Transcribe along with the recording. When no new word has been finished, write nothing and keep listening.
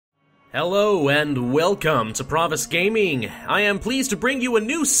Hello and welcome to Pravus Gaming. I am pleased to bring you a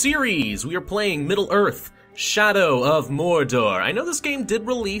new series. We are playing Middle-earth, Shadow of Mordor. I know this game did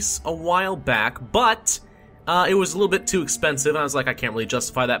release a while back, but it was a little bit too expensive, and I was like, I can't really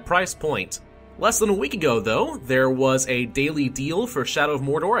justify that price point. Less than a week ago, though, there was a daily deal for Shadow of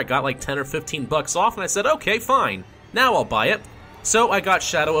Mordor. I got like 10 or 15 bucks off, and I said, okay, fine. Now I'll buy it. So I got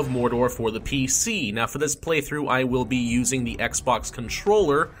Shadow of Mordor for the PC. Now for this playthrough, I will be using the Xbox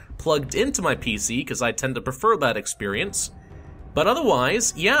controller plugged into my PC, because I tend to prefer that experience. But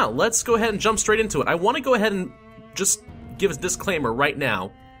otherwise, yeah, let's go ahead and jump straight into it. I want to go ahead and just give a disclaimer right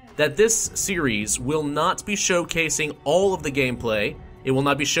now that this series will not be showcasing all of the gameplay. It will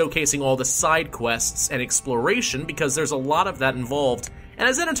not be showcasing all the side quests and exploration, because there's a lot of that involved. And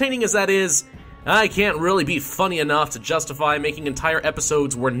as entertaining as that is, I can't really be funny enough to justify making entire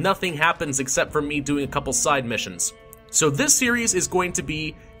episodes where nothing happens except for me doing a couple side missions. So this series is going to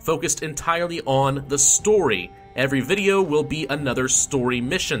be focused entirely on the story. Every video will be another story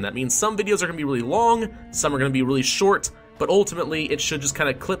mission. That means some videos are going to be really long, some are going to be really short, but ultimately it should just kind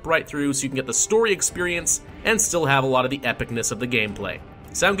of clip right through so you can get the story experience and still have a lot of the epicness of the gameplay.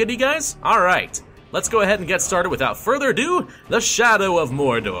 Sound good to you guys? Alright, let's go ahead and get started without further ado, The Shadow of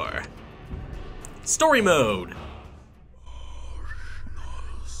Mordor. Story mode.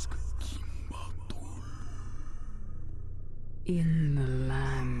 In the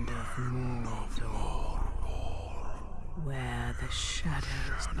land of Mordor, where the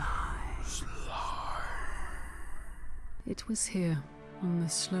shadows lie. It was here, on the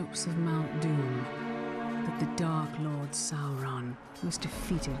slopes of Mount Doom, that the Dark Lord Sauron was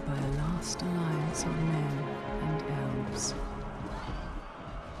defeated by a last alliance of men and elves.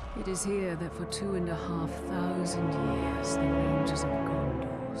 It is here that for 2,500 years the Rangers of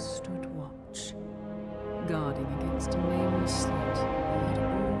Gondor stood watch, guarding against a nameless threat they had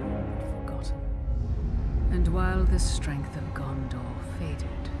all but forgotten. And while the strength of Gondor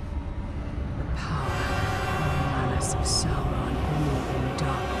faded, the power and the malice of Sauron grew in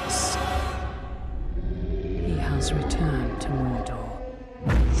darkness. He has returned to Mordor.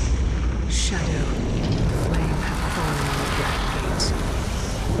 Shadow, the flame had fallen on the Black Gate,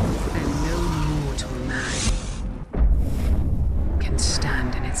 and no mortal man can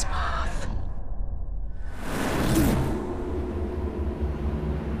stand in its path.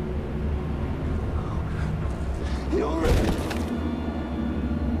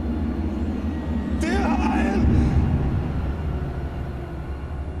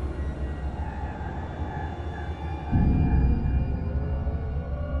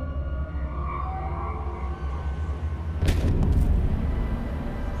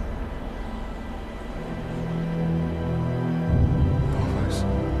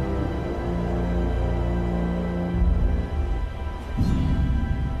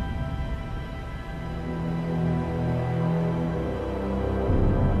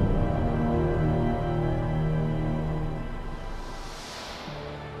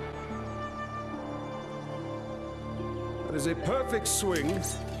 That is a perfect swing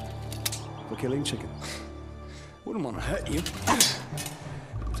for killing chicken. Wouldn't want to hurt you.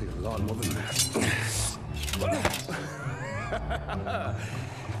 It'll take a lot more than that.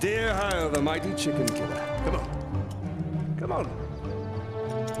 Dear Hyle, the mighty chicken killer. Come on. Come on.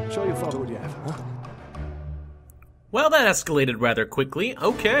 Show your father what you have, huh? Well, that escalated rather quickly.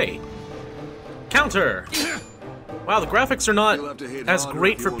 Okay. Counter! Wow, the graphics are not as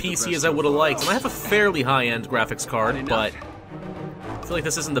great for PC as I would have liked, and I have a fairly high-end graphics card, but I feel like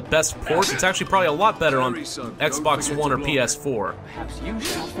this isn't the best port. It's actually probably a lot better on Xbox One or PS4. Perhaps you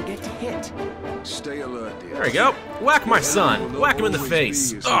shall forget to hit. Stay alert, dear. There we go. Whack my son. Whack him in the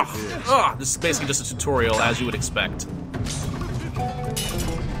face. Ugh. Ugh. This is basically just a tutorial, as you would expect.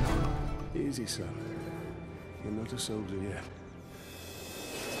 Easy, son. You're not a soldier yet.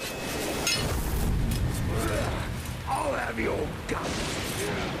 I'll have your guts.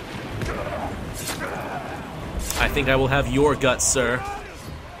 I think I will have your guts, sir.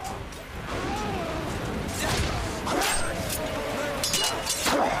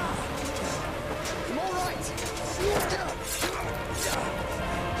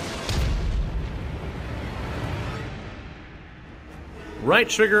 Right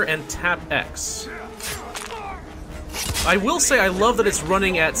trigger and tap X. I will say I love that it's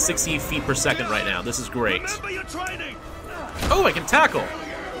running at 60 feet per second right now. This is great. Oh, I can tackle.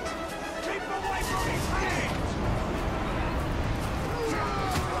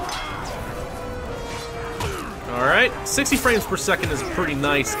 Alright, 60 frames per second is a pretty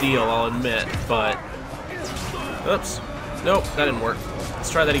nice deal, I'll admit, but... Oops. Nope, that didn't work.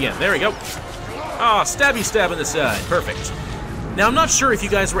 Let's try that again. There we go. Ah, stabby stab in the side. Perfect. Now, I'm not sure if you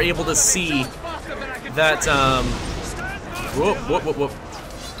guys were able to see that, whoop, whoop, whoop, whoop.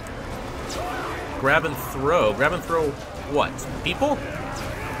 Grab and throw. Grab and throw what? People?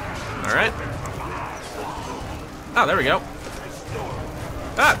 Alright. Oh, there we go.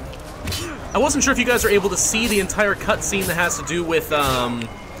 Ah! I wasn't sure if you guys are able to see the entire cutscene that has to do with,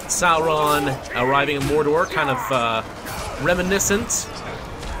 Sauron arriving in Mordor, kind of, reminiscent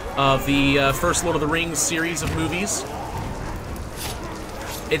of the, first Lord of the Rings series of movies.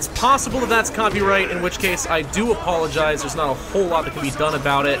 It's possible that that's copyright, in which case I do apologize. There's not a whole lot that can be done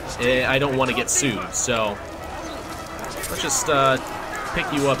about it. I don't want to get sued, so let's just pick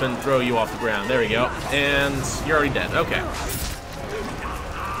you up and throw you off the ground. There we go. And you're already dead. Okay.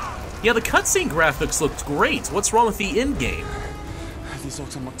 Yeah, the cutscene graphics looked great. What's wrong with the in-game? These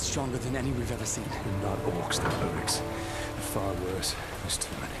orcs are much stronger than any we've ever seen. They're not orcs, they're orcs. They're far worse. There's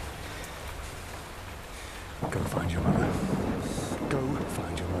too many. Go find your mother. Go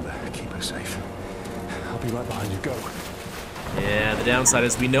find your mother. Keep her safe. I'll be right behind you. Go. Yeah, the downside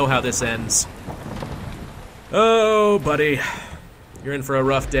is we know how this ends. Oh, buddy. You're in for a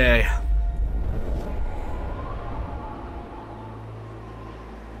rough day.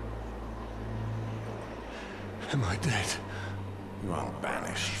 Am I dead? You are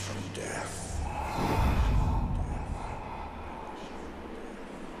banished from death.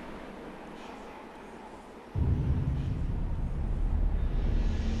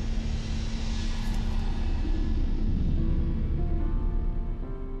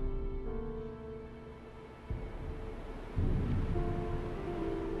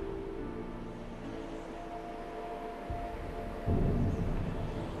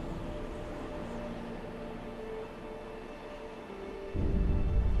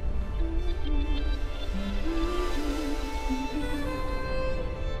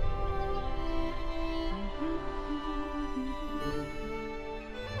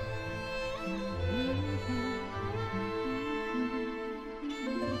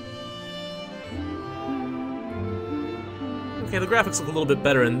 Okay, the graphics look a little bit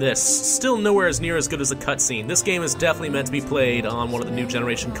better in this. Still nowhere as near as good as the cutscene. This game is definitely meant to be played on one of the new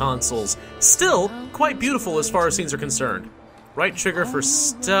generation consoles. Still, quite beautiful as far as scenes are concerned. Right trigger for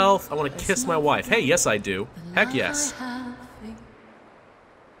stealth. I want to kiss my wife. Hey, yes I do. Heck yes.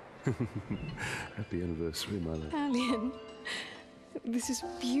 Happy anniversary, my love. Talion, this is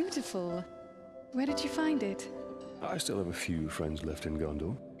beautiful. Where did you find it? I still have a few friends left in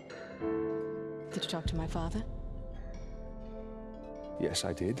Gondor. Did you talk to my father? Yes,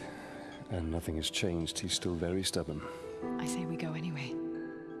 I did. And nothing has changed. He's still very stubborn. I say we go anyway.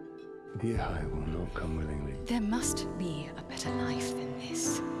 Dear, I will not come willingly. There must be a better life than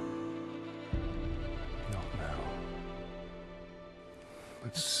this. Not now.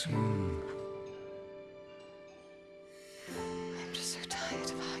 But soon. I'm just so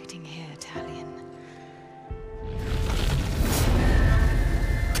tired of hiding here, Talion.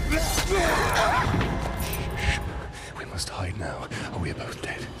 We must hide now, or we are both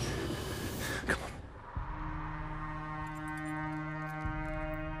dead. Come on.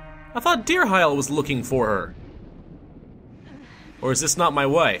 I thought Deerheil was looking for her. Or is this not my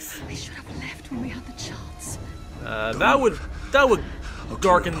wife? We should have left when we had the chance. That would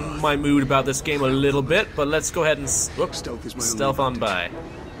darken my mood about this game a little bit, but let's go ahead and stealth on by.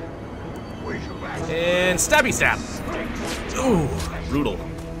 And stabby stab. Ooh, brutal.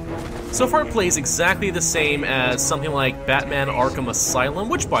 So far it plays exactly the same as something like Batman Arkham Asylum,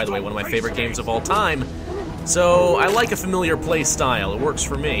 which, by the way, one of my favorite games of all time. So I like a familiar play style. It works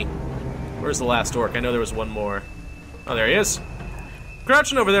for me. Where's the last orc? I know there was one more. Oh, there he is.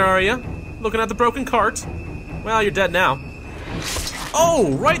 Crouching over there, are you? Looking at the broken cart? Well, you're dead now.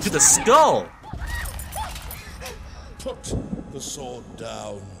 Oh, right through the skull! Put the sword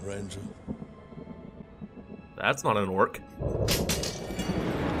down, Ranger. That's not an orc.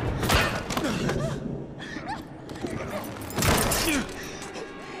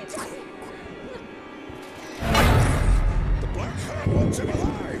 The Black Hand wants him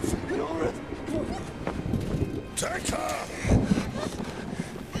alive. Take her.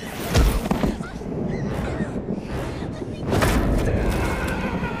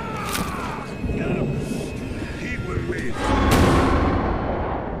 He will live.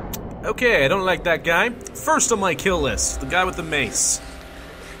 Okay, I don't like that guy. First on my kill list, the guy with the mace.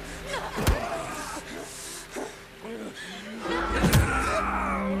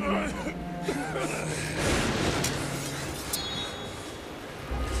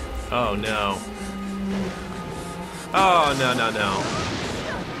 Oh no. Oh no, no, no.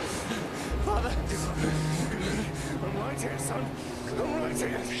 Father! I'm right here, son. I'm right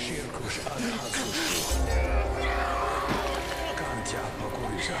here.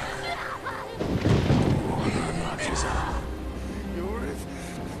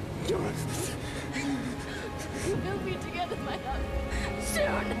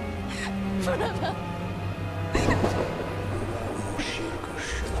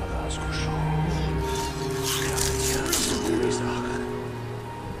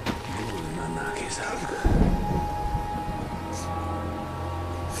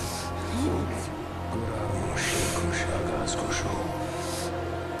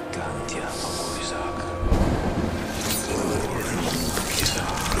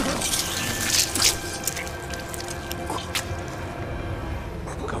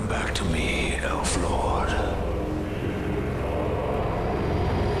 Come back to me, Elf Lord.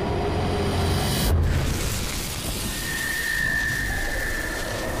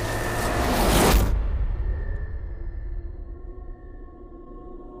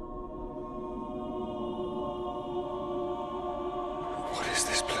 What is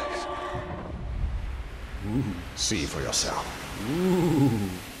this place? See for yourself.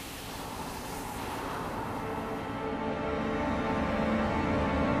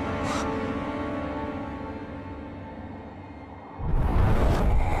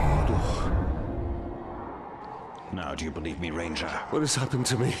 Now, do you believe me, Ranger? What has happened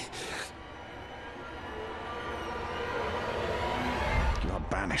to me? You are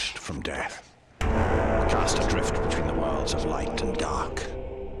banished from death. Cast adrift between the worlds of light and dark.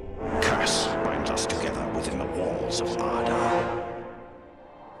 Curse binds us together within the walls of Arda.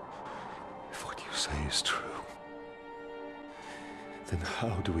 If what you say is true, then how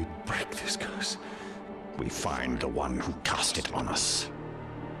do we break this curse? We find the one who cast it on us.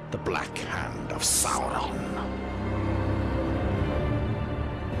 The Black Hand of Sauron.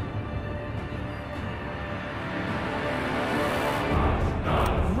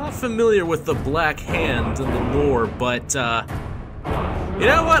 I'm not familiar with the Black Hand in the lore, but, you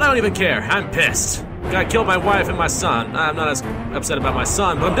know what? I don't even care. I'm pissed. Guy killed my wife and my son. I'm not as upset about my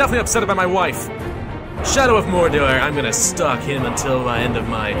son, but I'm definitely upset about my wife. Shadow of Mordor, I'm gonna stalk him until the end of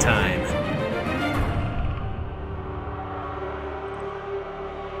my time.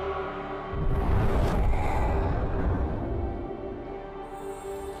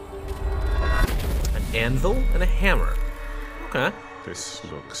 An anvil and a hammer. Okay. This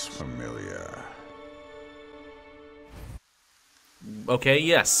looks familiar. Okay,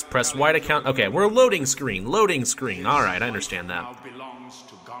 yes. Press Y to count. Okay, we're loading screen. Loading screen. Alright, I understand that. Now belongs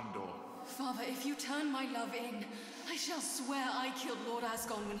to Gondor. Father, if you turn my love in, I shall swear I killed Lord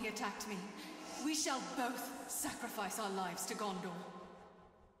Asgon when he attacked me. We shall both sacrifice our lives to Gondor.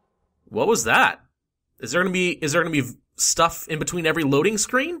 What was that? Is there gonna be stuff in between every loading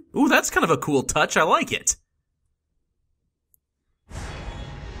screen? Ooh, that's kind of a cool touch. I like it.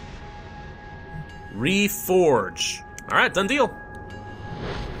 Reforge. Alright, done deal.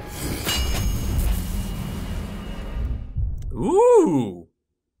 Ooh!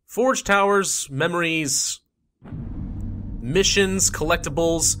 Forge towers, memories, missions,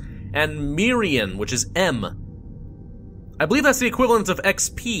 collectibles, and Mirian, which is M. I believe that's the equivalent of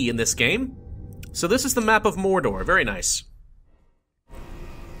XP in this game. So this is the map of Mordor. Very nice.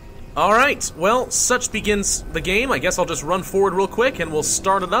 Alright, well, such begins the game. I guess I'll just run forward real quick and we'll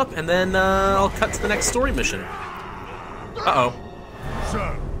start it up, and then I'll cut to the next story mission. Uh-oh.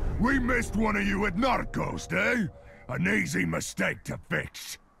 So, we missed one of you at Narcos, eh? An easy mistake to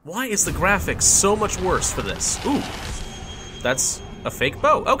fix. Why is the graphics so much worse for this? Ooh, that's a fake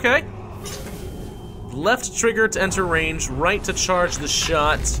bow. Okay. Left trigger to enter range, right to charge the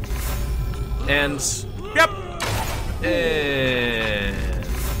shot, and yep, and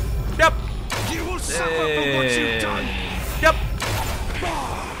yep, You will suffer for what you've done. yep.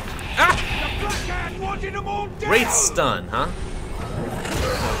 Ah! The Black Hand wanted them all dead. Wraith stun, huh?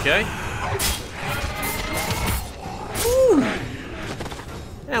 Okay. Ooh.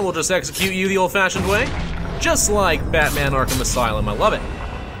 And we'll just execute you the old-fashioned way. Just like Batman Arkham Asylum. I love it.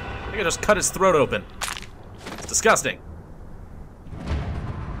 I can just cut his throat open. It's disgusting.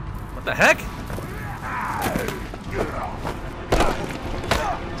 What the heck?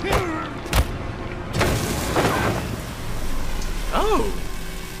 Oh,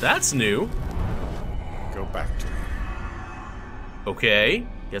 that's new. Go back to him. Okay.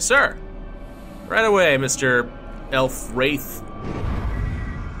 Yes, sir. Right away, Mr. Elf Wraith.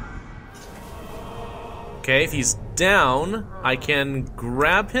 Okay, if he's down, I can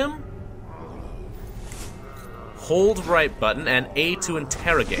grab him, hold right button, and A to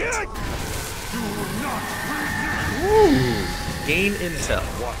interrogate. Ooh, gain intel.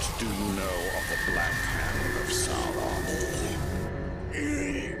 What do you know of the Black Hand of Sauron?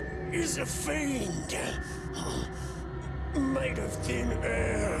 He is a fiend. Made of thin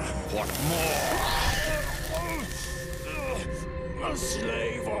air. What more? A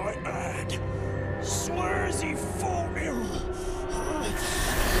slave I had. Swears he fought him.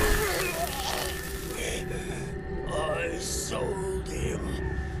 I sold him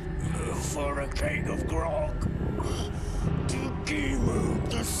for a keg of grog to Gimu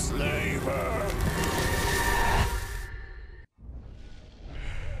the slaver.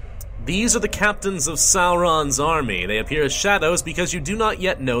 These are the captains of Sauron's army. They appear as shadows because you do not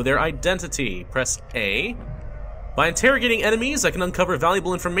yet know their identity. Press A. By interrogating enemies, I can uncover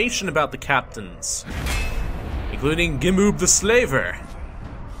valuable information about the captains, including Gimoob the Slaver.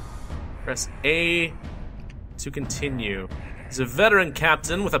 Press A to continue. He's a veteran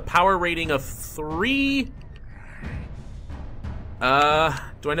captain with a power rating of 3. Do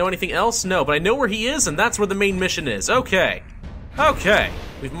I know anything else? No, but I know where he is, and that's where the main mission is. Okay. Okay.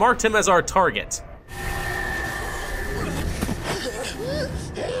 We've marked him as our target.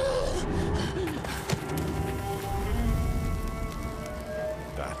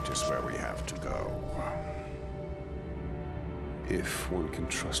 That is where we have to go. If one can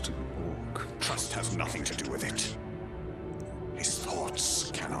trust an orc. Trust has nothing to do with it. His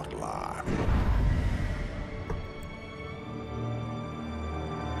thoughts cannot lie.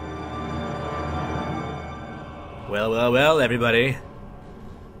 Well, well, well, everybody.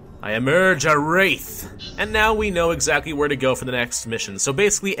 I emerge a wraith. And now we know exactly where to go for the next mission. So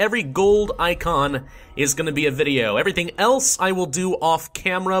basically, every gold icon is going to be a video. Everything else I will do off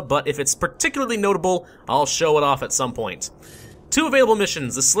camera, but if it's particularly notable, I'll show it off at some point. 2 available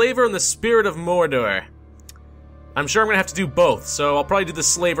missions, the Slaver and the Spirit of Mordor. I'm sure I'm going to have to do both, so I'll probably do the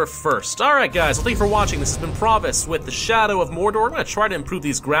Slaver first. Alright guys, well thank you for watching. This has been Pravus with the Shadow of Mordor. I'm going to try to improve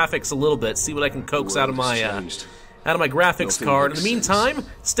these graphics a little bit, see what I can coax out of my graphics card. In the meantime,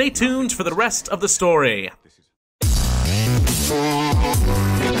 stay tuned for the rest of the story.